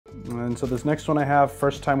And so this next one I have,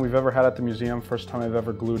 first time we've ever had at the museum, first time I've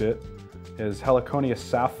ever glued it, is Heliconia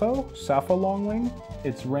Sapho Longwing.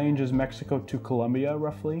 Its range is Mexico to Colombia,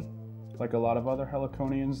 roughly. Like a lot of other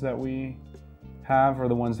heliconians that we have, or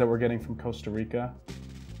the ones that we're getting from Costa Rica.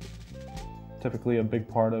 Typically a big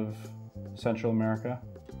part of Central America,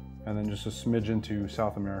 and then just a smidge into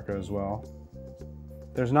South America as well.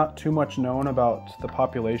 There's not too much known about the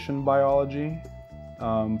population biology,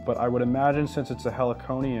 but I would imagine since it's a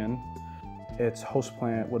heliconian, its host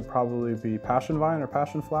plant would probably be passion vine or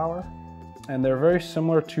passion flower. And they're very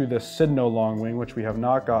similar to the Sydno longwing, which we have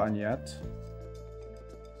not gotten yet.